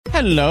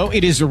Hello,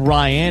 it is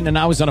Ryan, and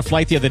I was on a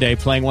flight the other day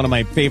playing one of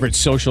my favorite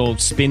social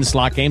spin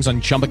slot games on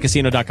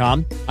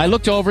ChumbaCasino.com. I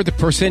looked over at the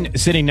person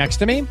sitting next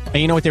to me, and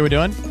you know what they were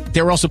doing?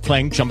 They were also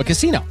playing Chumba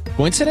Casino.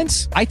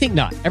 Coincidence? I think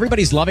not.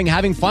 Everybody's loving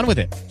having fun with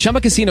it.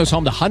 Chumba Casino is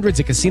home to hundreds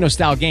of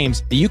casino-style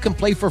games that you can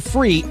play for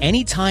free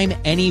anytime,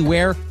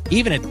 anywhere,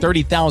 even at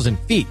 30,000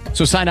 feet.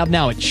 So sign up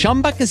now at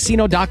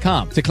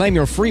ChumbaCasino.com to claim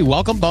your free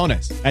welcome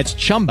bonus. That's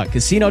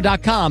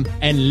ChumbaCasino.com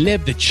and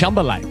live the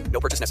Chumba life.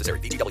 No purchase necessary.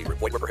 VGW.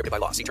 Void were prohibited by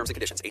law. See terms and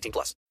conditions. 18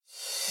 plus.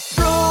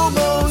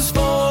 Promos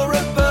for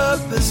a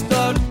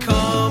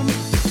purpose.com.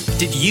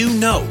 Did you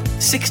know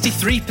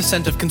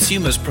 63% of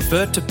consumers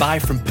prefer to buy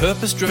from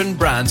purpose-driven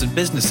brands and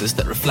businesses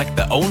that reflect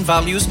their own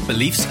values,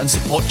 beliefs, and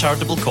support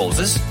charitable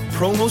causes?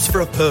 Promos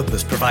for a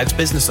Purpose provides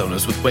business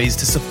owners with ways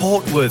to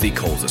support worthy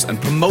causes and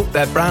promote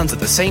their brands at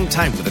the same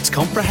time with its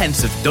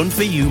comprehensive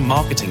done-for-you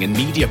marketing and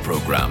media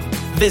program.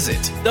 Visit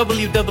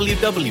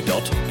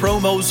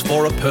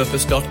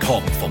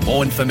www.promosforapurpose.com for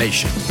more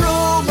information.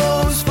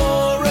 Promos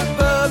for a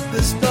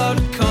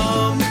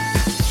purpose.com.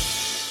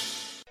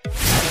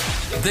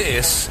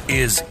 This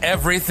is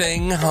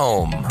Everything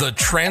Home, the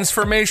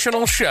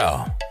transformational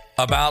show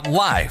about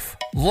life,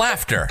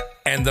 laughter,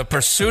 and the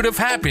pursuit of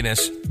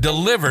happiness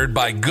delivered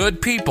by good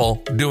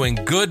people doing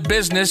good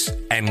business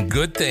and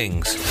good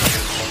things.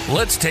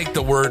 Let's take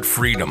the word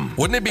freedom.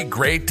 Wouldn't it be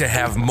great to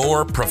have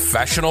more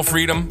professional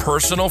freedom,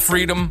 personal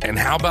freedom, and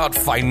how about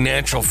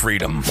financial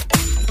freedom?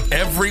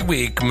 Every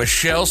week,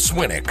 Michelle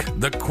Swinick,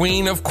 the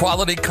queen of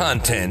quality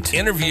content,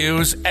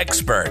 interviews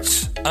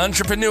experts,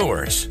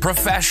 entrepreneurs,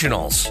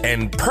 professionals,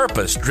 and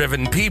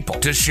purpose-driven people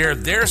to share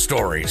their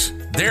stories,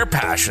 their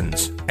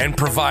passions, and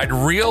provide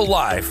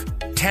real-life,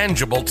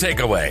 tangible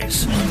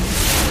takeaways.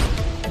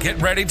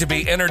 Get ready to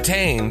be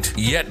entertained,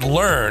 yet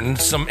learn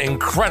some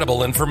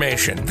incredible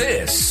information.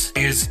 This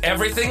is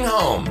Everything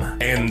Home,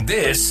 and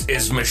this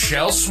is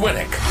Michelle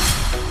Swinick.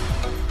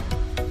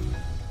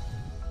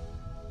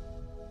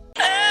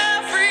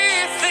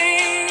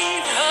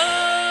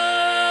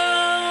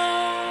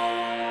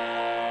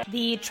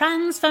 The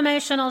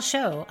Transformational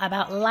show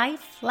about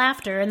life,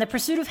 laughter, and the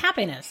pursuit of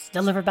happiness,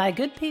 delivered by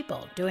good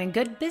people doing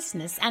good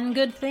business and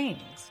good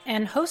things,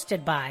 and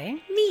hosted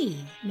by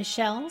me,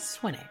 Michelle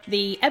Swinick.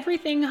 The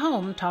Everything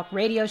Home talk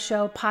radio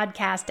show,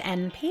 podcast,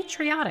 and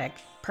patriotic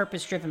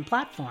purpose-driven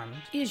platform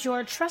is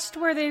your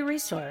trustworthy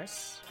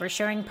resource for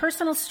sharing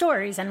personal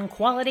stories and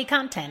quality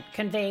content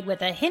conveyed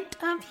with a hint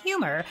of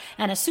humor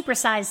and a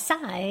supersized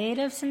side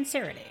of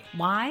sincerity.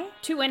 Why?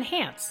 To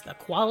enhance the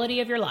quality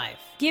of your life,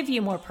 give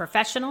you more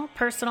professional,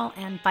 personal,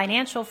 and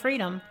financial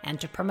freedom,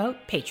 and to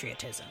promote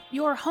patriotism.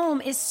 Your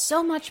home is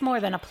so much more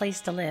than a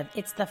place to live.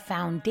 It's the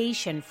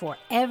foundation for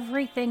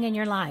everything in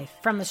your life,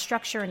 from the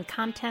structure and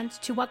content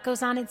to what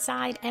goes on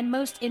inside, and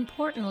most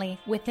importantly,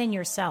 within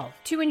yourself.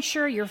 To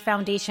ensure your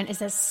foundation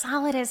is as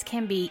solid as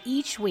can be,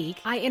 each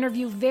week I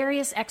interview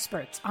various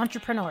experts,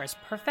 entrepreneurs,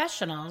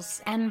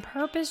 professionals, and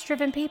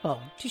purpose-driven people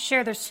to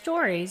share their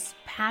stories,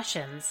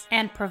 passions,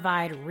 and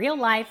provide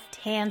real-life,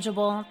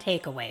 tangible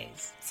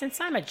takeaways.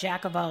 Since I'm a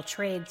jack of all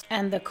trades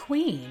and the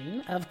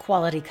queen of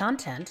quality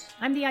content,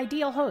 I'm the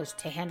ideal host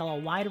to handle a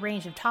wide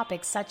range of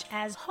topics such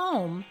as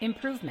home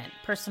improvement,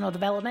 personal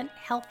development,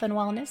 health and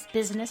wellness,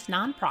 business,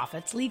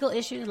 nonprofits, legal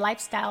issues,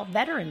 lifestyle,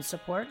 veteran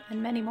support,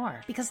 and many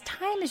more. Because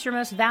time is your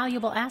most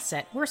valuable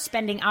asset, we're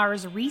spending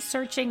hours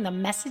researching the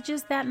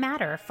messages that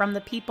matter from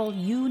the people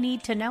you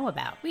need to know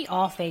about. We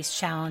all face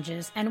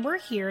challenges, and we're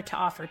here to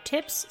offer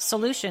tips,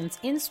 solutions,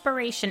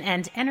 inspiration,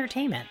 and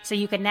entertainment so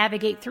you can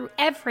navigate through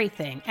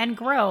everything and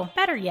grow,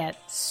 better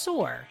yet,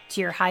 soar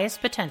to your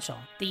highest potential.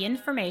 The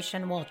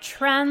information will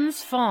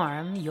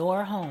transform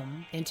your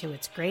home into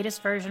its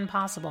greatest version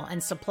possible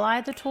and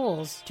supply the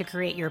tools to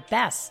create your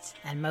best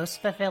and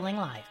most fulfilling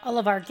life. All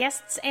of our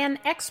guests and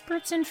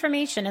experts'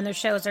 information and their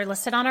shows are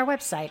listed on our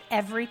website,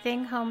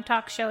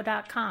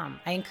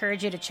 everythinghometalkshow.com. I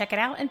encourage you to check it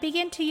out and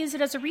begin to use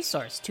it as a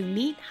resource to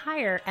meet,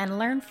 hire, and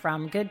learn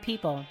from good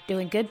people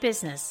doing good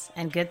business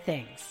and good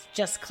things.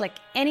 Just click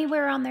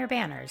anywhere on their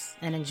banners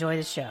and enjoy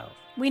the show.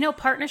 We know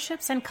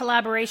partnerships and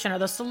collaboration are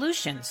the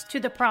solutions to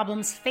the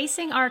problems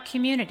facing our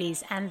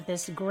communities and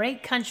this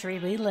great country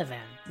we live in,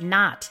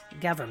 not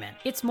government.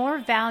 It's more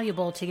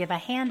valuable to give a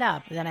hand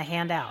up than a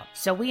handout,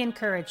 so we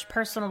encourage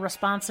personal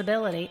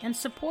responsibility and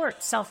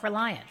support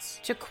self-reliance.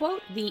 To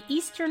quote the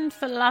Eastern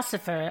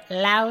philosopher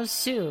Lao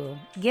Tzu,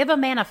 give a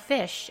man a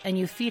fish and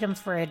you feed him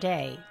for a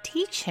day.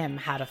 Teach him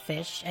how to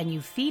fish and you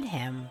feed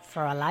him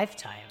for a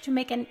lifetime. To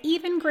make an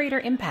even greater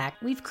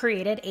impact, we've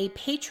created a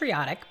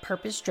patriotic,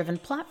 purpose-driven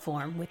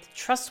platform with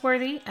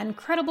trustworthy and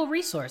credible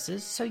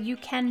resources so you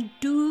can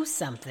do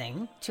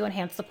something to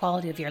enhance the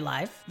quality of your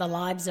life, the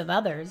lives of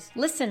others,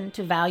 listen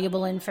to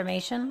valuable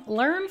information,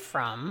 learn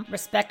from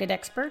respected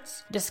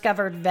experts,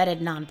 discovered vetted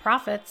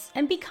nonprofits,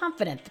 and be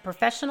confident the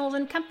professionals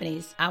and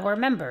companies, our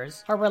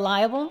members, are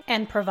reliable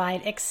and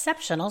provide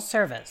exceptional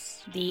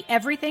service. The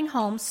Everything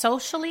Home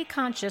Socially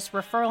Conscious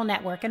Referral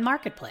Network and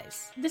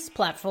Marketplace. This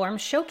platform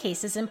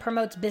showcases and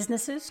promotes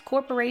businesses,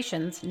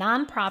 corporations,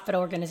 nonprofit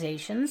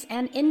organizations,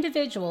 and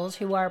individuals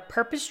professionals who are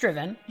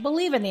purpose-driven,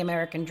 believe in the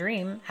American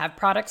dream, have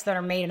products that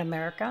are made in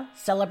America,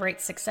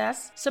 celebrate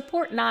success,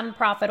 support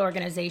nonprofit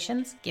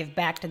organizations, give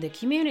back to the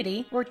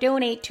community, or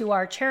donate to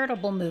our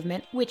charitable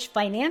movement, which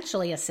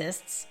financially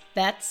assists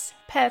vets,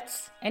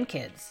 pets, and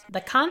kids. The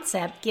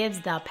concept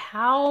gives the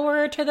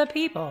power to the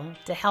people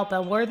to help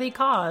a worthy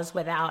cause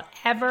without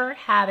ever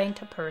having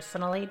to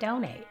personally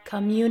donate.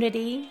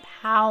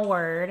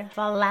 Community-powered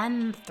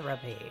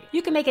philanthropy.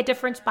 You can make a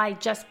difference by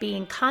just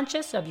being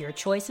conscious of your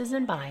choices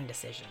and buying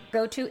decisions.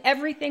 Go to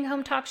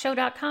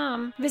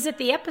everythinghometalkshow.com, visit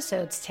the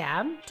episodes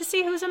tab to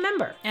see who's a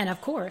member, and of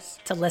course,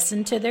 to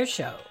listen to their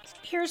shows.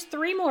 Here's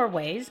 3 more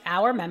ways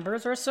our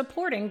members are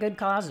supporting good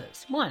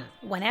causes. 1.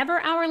 Whenever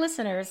our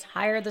listeners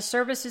hire the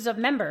services of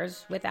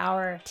members with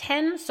our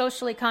 10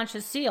 socially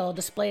conscious seal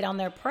displayed on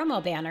their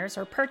promo banners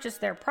or purchase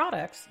their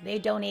products, they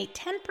donate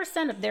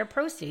 10% of their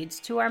proceeds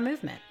to our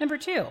movement. Number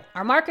 2,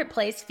 our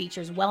marketplace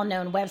features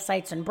well-known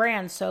websites and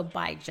brands, so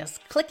by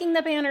just clicking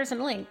the banners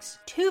and links,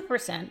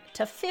 2%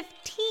 to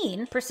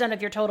 15%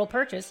 of your total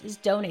purchase is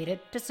donated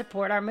to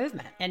support our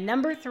movement. And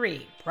number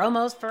 3,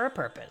 promos for a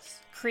purpose.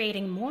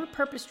 Creating more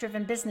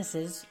purpose-driven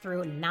businesses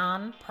through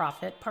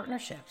non-profit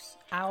partnerships.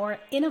 Our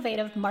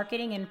innovative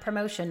marketing and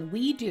promotion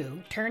We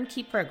Do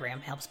turnkey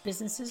program helps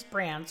businesses,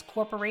 brands,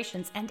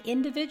 corporations, and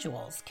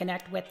individuals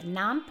connect with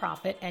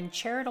nonprofit and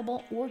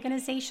charitable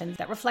organizations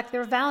that reflect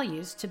their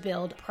values to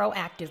build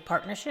proactive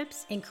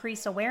partnerships,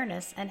 increase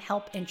awareness, and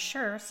help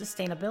ensure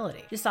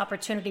sustainability. This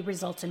opportunity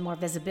results in more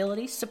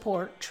visibility,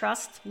 support,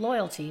 trust,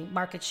 loyalty,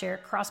 market share,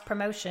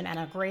 cross-promotion, and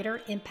a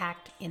greater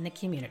impact in the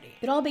community.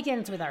 It all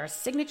begins with our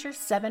signature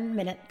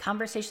 7-minute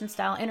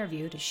conversation-style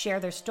interview to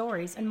share their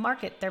stories and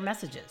market their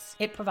messages.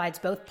 It provides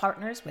both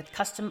partners with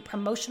custom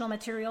promotional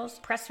materials,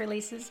 press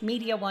releases,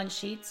 media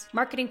one-sheets,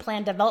 marketing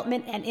plan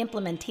development and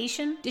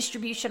implementation,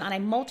 distribution on a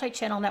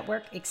multi-channel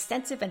network,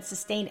 extensive and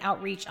sustained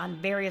outreach on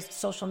various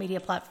social media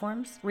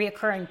platforms,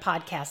 reoccurring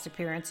podcast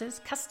appearances,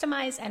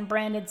 customized and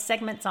branded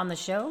segments on the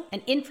show,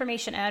 an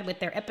information ad with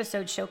their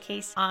episode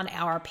showcase on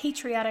our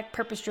patriotic,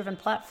 purpose-driven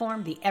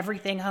platform, the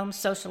Everything Home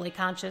Socially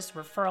Conscious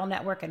Referral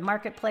Network and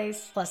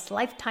Marketplace, plus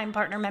lifetime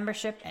partner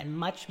membership, and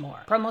much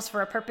more. Promos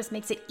for a Purpose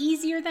makes it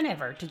easier than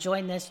ever to join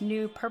this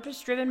new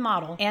purpose-driven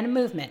model and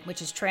movement, which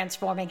is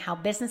transforming how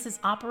businesses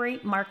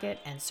operate, market,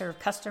 and serve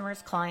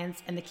customers,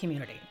 clients, and the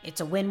community. It's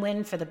a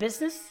win-win for the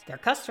business, their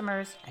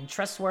customers, and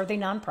trustworthy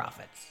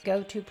nonprofits.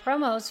 Go to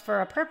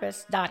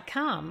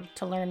promosforapurpose.com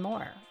to learn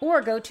more,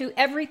 or go to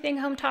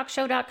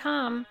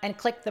everythinghometalkshow.com and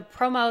click the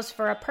Promos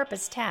for a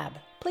Purpose tab.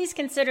 Please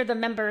consider the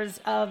members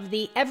of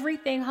the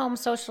Everything Home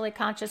Socially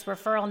Conscious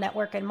Referral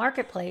Network and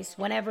Marketplace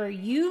whenever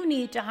you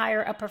need to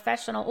hire a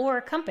professional or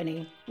a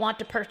company, want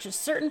to purchase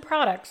certain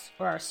products,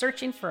 or are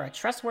searching for a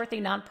trustworthy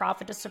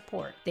nonprofit to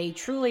support. They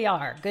truly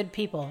are good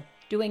people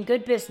doing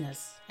good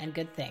business and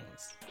good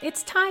things.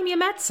 It's time you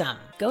met some.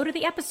 Go to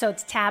the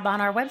episodes tab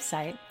on our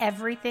website,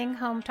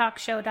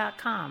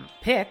 everythinghometalkshow.com.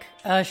 Pick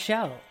a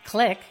show.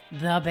 Click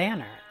the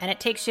banner, and it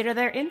takes you to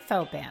their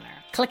info banner.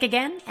 Click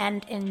again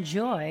and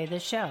enjoy the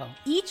show.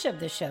 Each of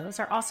the shows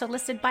are also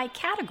listed by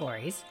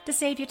categories to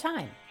save you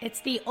time. It's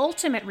the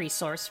ultimate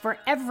resource for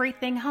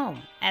everything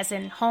home, as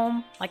in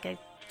home, like I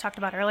talked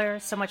about earlier,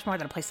 so much more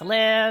than a place to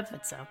live.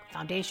 It's a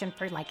foundation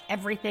for like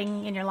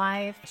everything in your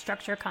life,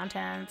 structure,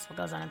 contents, what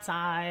goes on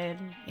inside,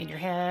 in your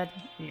head,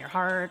 in your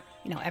heart,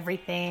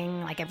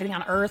 everything, like everything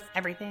on earth,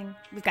 everything.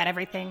 We've got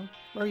everything.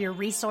 We're your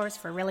resource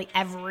for really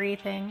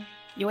everything.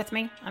 You with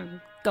me? I'm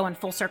going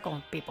full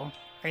circle, people.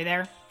 Are you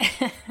there?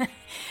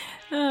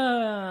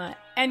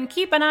 And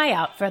keep an eye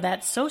out for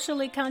that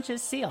socially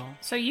conscious seal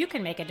so you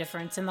can make a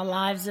difference in the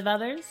lives of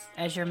others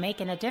as you're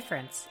making a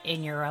difference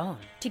in your own.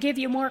 To give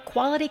you more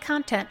quality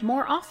content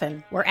more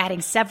often, we're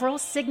adding several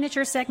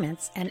signature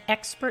segments and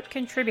expert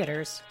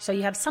contributors so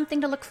you have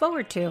something to look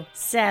forward to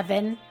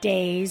 7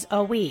 days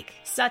a week,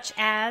 such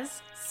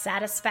as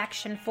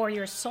Satisfaction for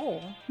Your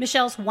Soul,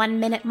 Michelle's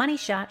 1-Minute Money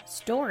Shot,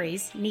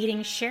 Stories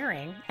Needing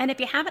Sharing, and if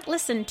you haven't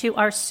listened to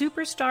our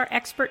superstar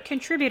expert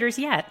contributors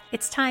yet,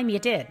 it's time you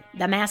did.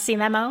 The Massey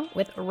Memo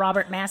with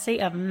Robert Massey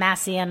of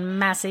Massey &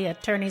 Massey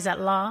Attorneys at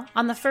Law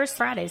on the first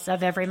Fridays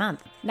of every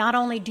month. Not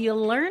only do you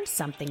learn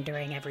something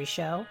during every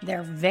show,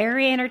 they're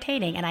very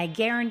entertaining, and I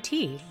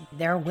guarantee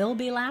there will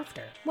be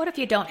laughter. What if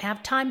you don't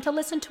have time to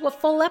listen to a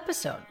full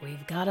episode?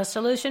 We've got a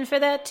solution for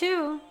that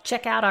too.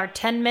 Check out our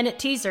 10-minute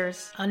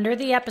teasers under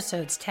the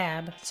episodes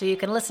tab so you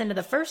can listen to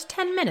the first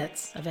 10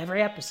 minutes of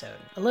every episode.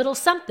 A little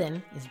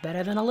something is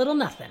better than a little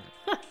nothing.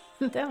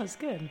 That was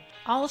good.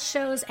 All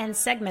shows and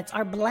segments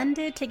are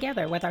blended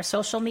together with our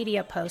social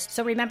media posts,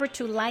 so remember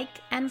to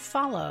like and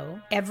follow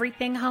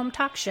Everything Home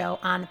Talk Show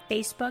on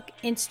Facebook,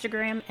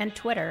 Instagram, and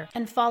Twitter,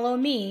 and follow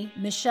me,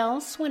 Michelle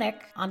Swinnick,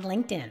 on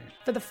LinkedIn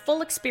for the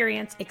full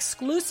experience,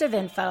 exclusive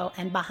info,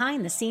 and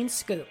behind-the-scenes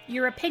scoop.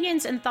 Your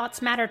opinions and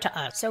thoughts matter to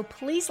us, so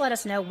please let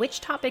us know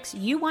which topics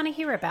you want to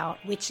hear about,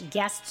 which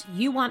guests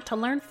you want to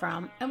learn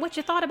from, and what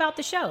you thought about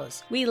the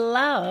shows. We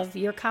love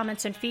your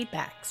comments and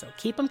feedback, so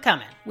keep them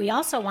coming. We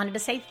also want wanted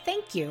to say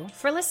thank you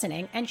for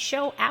listening and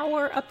show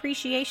our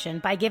appreciation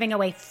by giving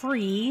away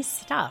free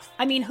stuff.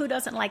 I mean, who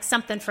doesn't like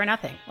something for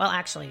nothing? Well,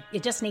 actually, you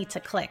just need to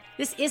click.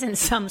 This isn't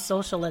some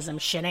socialism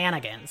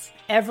shenanigans.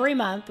 Every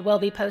month, we'll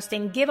be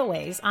posting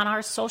giveaways on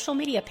our social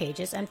media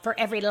pages, and for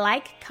every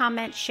like,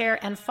 comment,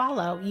 share, and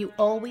follow, you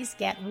always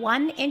get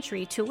one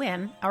entry to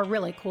win a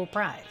really cool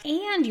prize.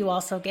 And you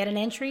also get an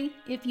entry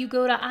if you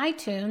go to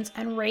iTunes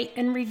and rate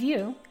and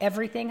review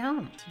Everything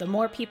Home. The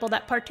more people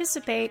that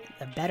participate,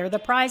 the better the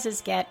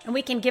prizes get, and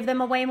we can give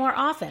them away more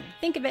often.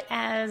 Think of it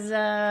as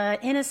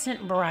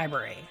innocent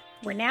bribery.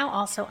 We're now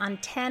also on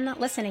 10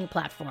 listening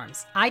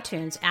platforms: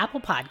 iTunes,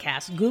 Apple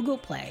Podcasts, Google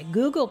Play,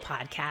 Google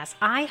Podcasts,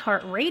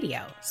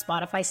 iHeartRadio,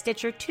 Spotify,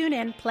 Stitcher,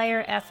 TuneIn,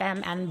 Player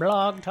FM, and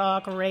Blog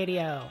Talk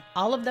Radio.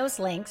 All of those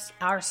links,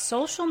 our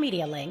social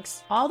media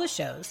links, all the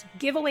shows,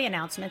 giveaway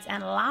announcements,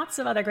 and lots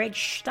of other great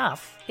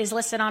stuff is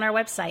listed on our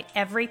website,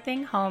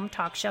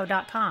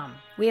 everythinghometalkshow.com.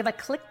 We have a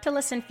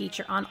click-to-listen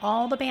feature on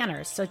all the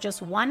banners, so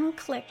just one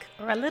click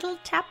or a little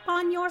tap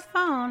on your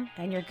phone,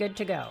 and you're good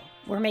to go.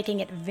 We're making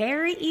it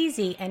very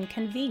easy and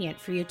convenient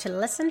for you to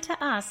listen to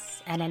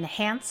us and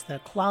enhance the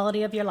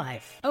quality of your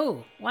life.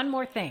 Oh, one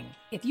more thing.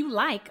 If you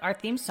like our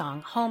theme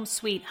song, Home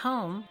Sweet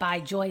Home by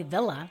Joy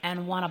Villa,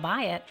 and want to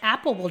buy it,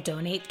 Apple will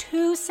donate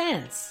 2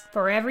 cents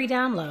for every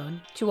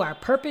download to our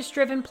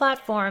purpose-driven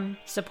platform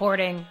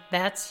supporting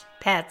vets,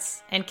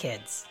 pets, and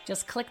kids.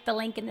 Just click the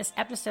link in this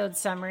episode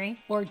summary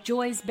or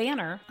Joy's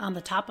banner on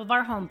the top of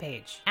our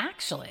homepage.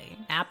 Actually,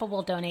 Apple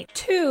will donate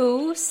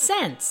 2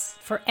 cents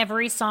for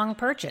every song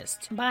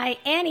purchased by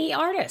any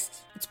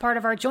artist. It's part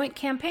of our joint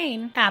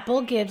campaign.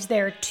 Apple gives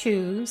their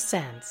 2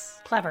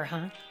 cents. Clever,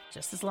 huh?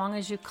 Just as long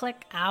as you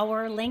click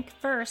our link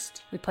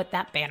first. We put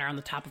that banner on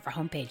the top of our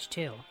homepage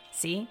too.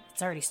 See?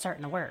 It's already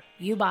starting to work.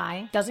 You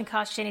buy, doesn't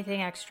cost you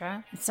anything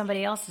extra, and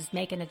somebody else is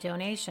making a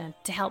donation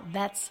to help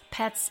vets,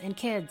 pets, and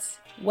kids.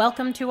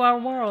 Welcome to our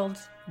world.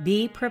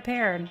 Be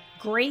prepared.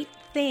 Great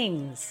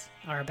things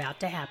are about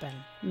to happen.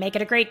 Make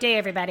it a great day,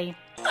 everybody.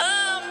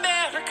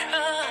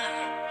 America,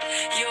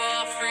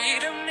 your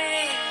freedom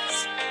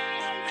means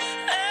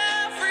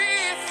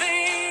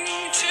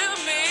everything to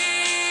me.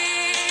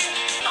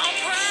 I'm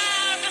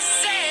proud to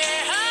say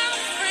I'm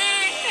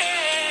free,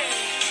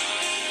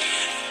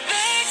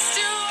 thanks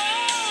to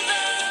all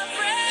the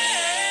brave.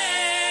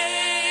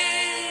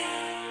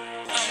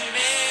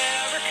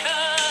 America,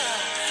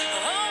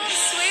 home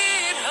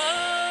sweet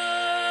home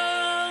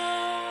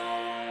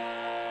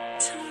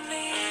to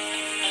me.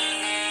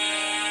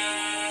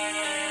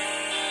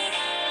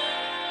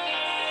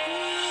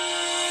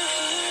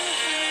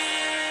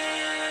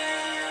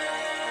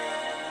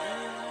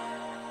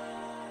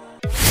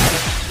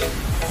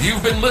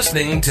 You've been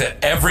listening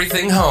to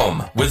Everything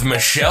Home with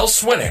Michelle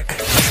Swinnick.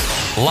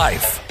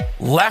 Life,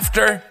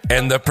 laughter,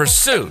 and the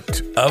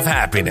pursuit of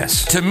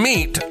happiness. To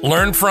meet,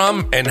 learn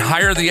from, and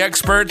hire the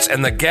experts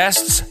and the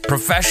guests,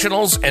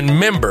 professionals, and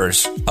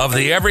members of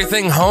the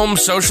Everything Home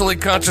Socially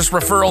Conscious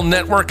Referral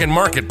Network and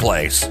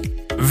Marketplace,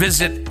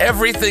 visit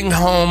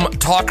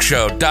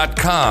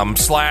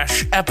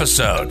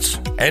everythinghometalkshow.com/episodes.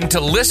 And to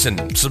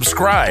listen,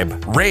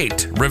 subscribe,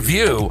 rate,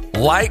 review,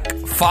 like,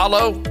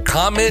 follow,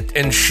 comment,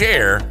 and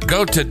share,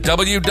 go to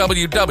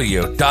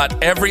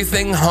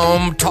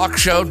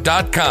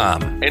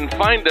www.everythinghometalkshow.com and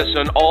find us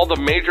on all the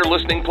major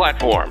listening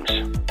platforms.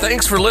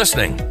 Thanks for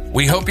listening.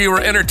 We hope you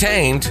were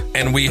entertained,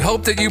 and we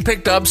hope that you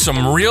picked up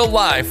some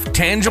real-life,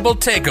 tangible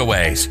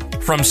takeaways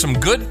from some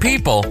good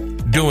people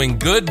doing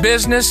good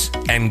business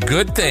and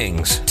good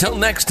things. Till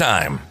next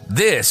time,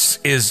 this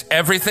is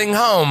Everything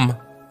Home,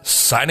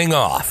 signing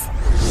off.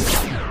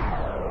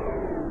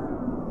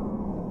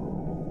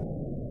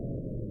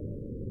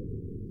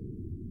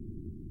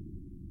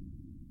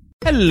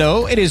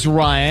 Hello, it is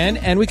Ryan,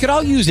 and we could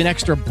all use an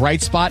extra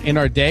bright spot in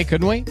our day,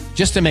 couldn't we?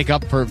 Just to make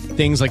up for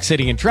things like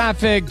sitting in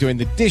traffic, doing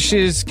the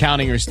dishes,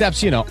 counting your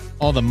steps,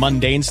 all the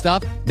mundane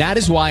stuff. That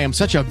is why I'm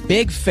such a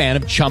big fan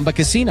of Chumba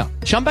Casino.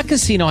 Chumba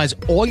Casino has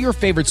all your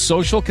favorite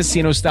social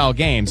casino-style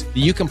games that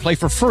you can play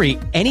for free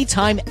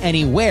anytime,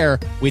 anywhere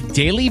with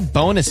daily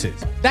bonuses.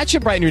 That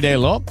should brighten your day a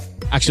little.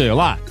 Actually, a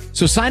lot.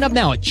 So sign up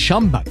now at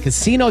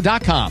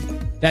ChumbaCasino.com.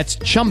 That's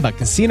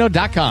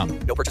ChumbaCasino.com.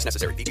 No purchase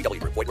necessary.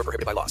 VGW Group. Void where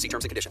prohibited by law. See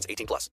terms and conditions. 18+.